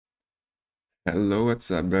Hello,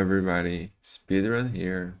 what's up, everybody? Speedrun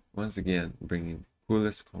here, once again, bringing the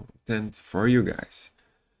coolest content for you guys.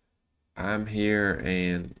 I'm here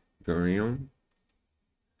in GRF,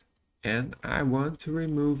 and I want to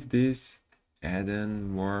remove this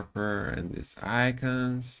add-in warper and these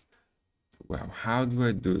icons. Well, how do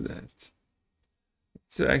I do that?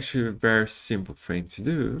 It's actually a very simple thing to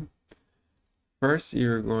do. First,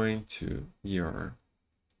 you're going to your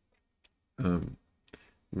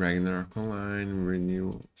Ragnarok Online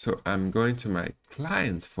renewal. So I'm going to my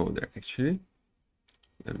client folder actually.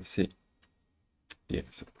 Let me see. Yeah,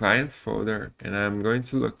 so client folder, and I'm going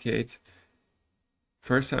to locate.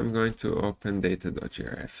 First, I'm going to open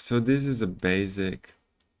data.grf. So this is a basic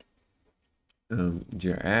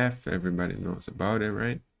GRF. Everybody knows about it,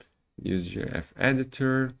 right? Use GRF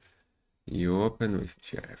Editor. You open with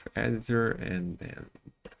GRF Editor, and then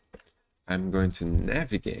I'm going to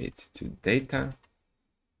navigate to data,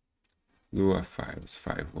 Lua files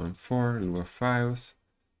 514, Lua files,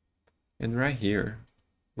 and right here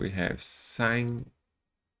we have Signboard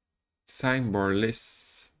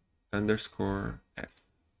lists _ f.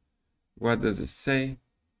 What does it say?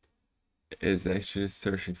 It's actually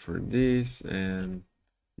searching for this, and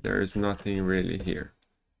there is nothing really here.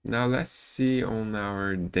 Now let's see on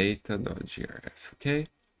our data.grf. Okay,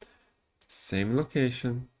 same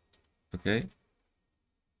location. Okay,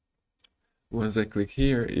 once I click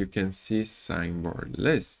here, you can see Signboard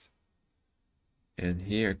list, and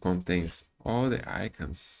here contains all the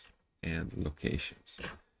icons and locations.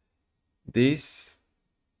 This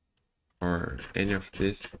or any of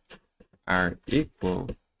this are equal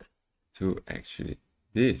to actually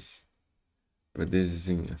this, but this is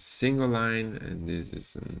in a single line, and this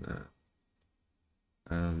is in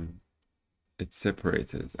it's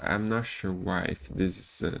separated. I'm not sure why, if this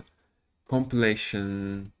is a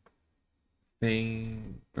compilation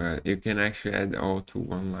thing, but you can actually add all to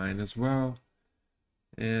one line as well.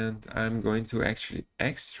 And I'm going to actually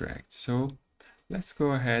extract, so let's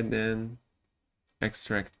go ahead and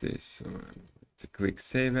extract this. So I'm going to click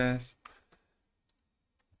save as.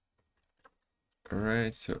 All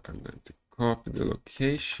right, so I'm going to copy the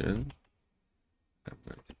location. I'm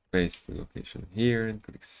going to paste the location here and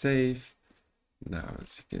click save. Now,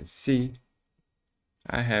 as you can see,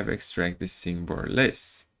 I have extracted the Signboard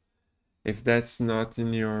list. If that's not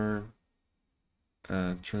in your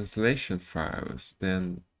translation files,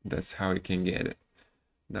 then that's how you can get it.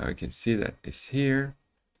 Now you can see that it's here.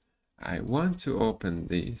 I want to open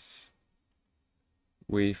this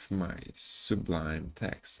with my Sublime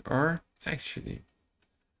text, or actually,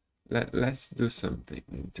 let's do something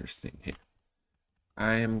interesting here.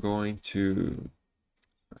 I am going to,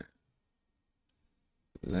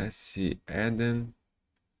 let's see, add-in.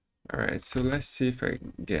 All right, so let's see if I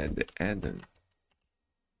get the add-in.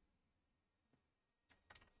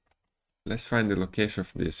 Let's find the location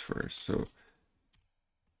of this first. So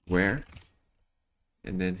where,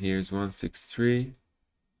 and then here's 163,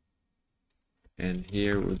 and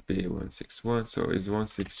here would be 161, so it's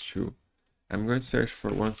 162. I'm going to search for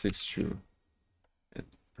 162, and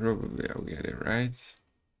probably I'll get it right.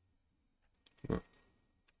 Well,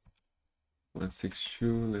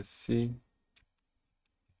 162, let's see.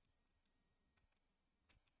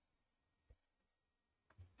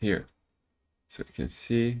 Here, so you can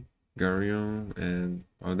see Garion and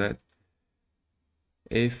all that.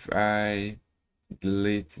 If I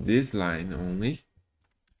delete this line only,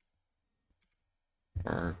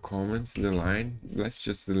 or comment the line, let's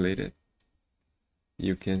just delete it.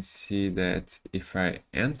 You can see that if I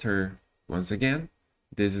enter once again,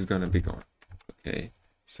 this is gonna be gone. Okay,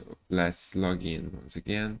 so let's log in once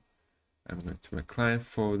again. I'm going to my client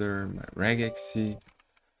folder, my regexe.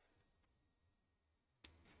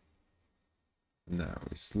 Now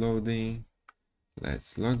it's loading.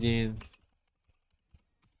 Let's log in.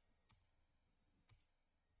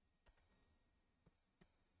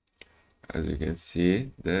 As you can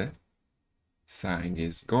see, the sign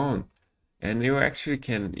is gone. And you actually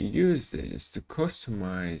can use this to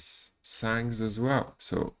customize signs as well.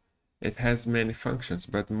 So it has many functions,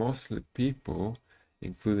 but mostly people,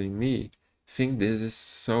 including me, think this is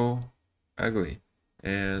so ugly.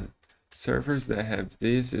 And servers that have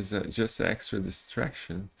this is just extra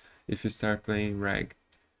distraction. If you start playing Rag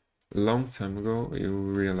a long time ago, you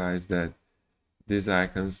will realize that these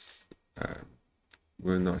icons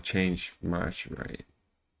will not change much, right?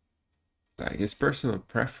 Like, it's personal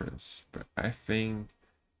preference, but I think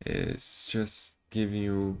it's just giving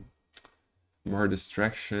you more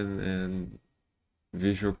distraction and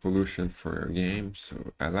visual pollution for your game,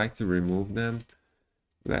 so I like to remove them.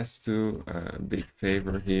 Let's do a big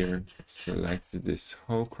favor here, select this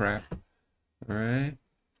whole crap, All right.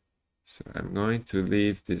 So I'm going to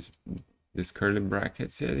leave this curly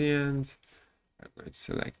brackets at the end. I'm going to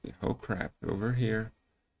select the whole crap over here,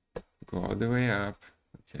 go all the way up.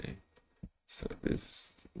 Okay. So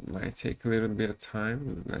this might take a little bit of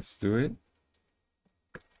time. Let's do it.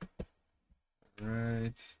 All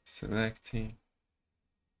right. Selecting.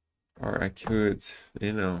 Or I could,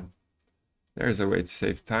 you know, there's a way to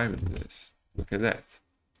save time in this. Look at that.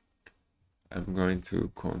 I'm going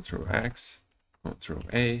to Ctrl X, Ctrl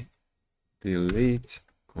A, delete,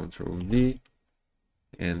 Ctrl V,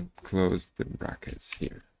 and close the brackets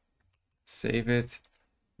here. Save it.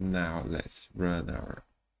 Now let's run our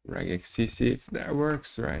regex, see if that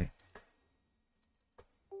works, right?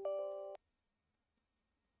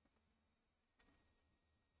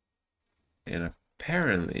 And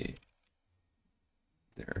apparently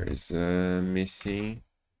there is missing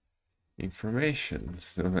information.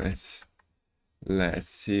 So let's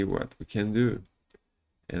see what we can do.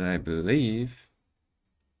 And I believe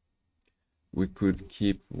we could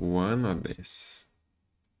keep one of this.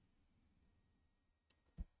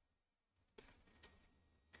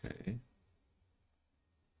 Okay.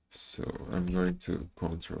 So I'm going to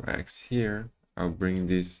Ctrl X here. I'll bring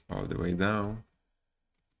this all the way down.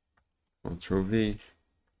 Ctrl V.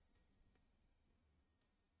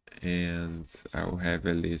 And I will have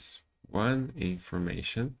at least one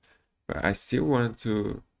information, but I still want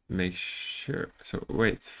to make sure. So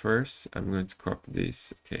wait, first I'm going to copy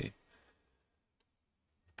this. Okay.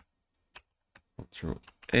 Ctrl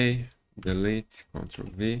A, delete,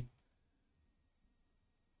 Ctrl V.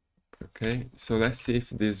 Okay, so let's see if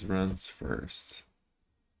this runs first.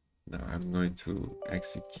 Now I'm going to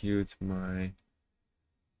execute my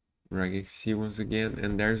regex once again,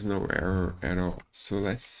 and there's no error at all. So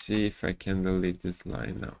let's see if I can delete this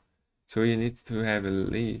line now. So you need to have at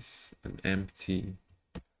least an empty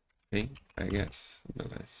thing, I guess.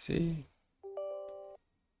 But let's see.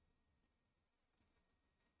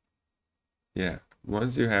 Yeah,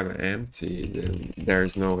 once you have empty, then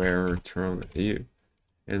there's no error thrown at you.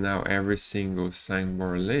 And now every single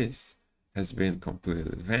Signboard list has been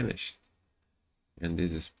completely vanished. And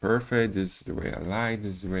this is perfect. This is the way I like.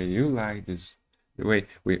 This is the way you like. This is the way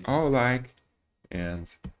we all like. And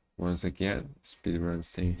once again, Speedrun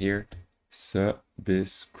staying here. Subscribe.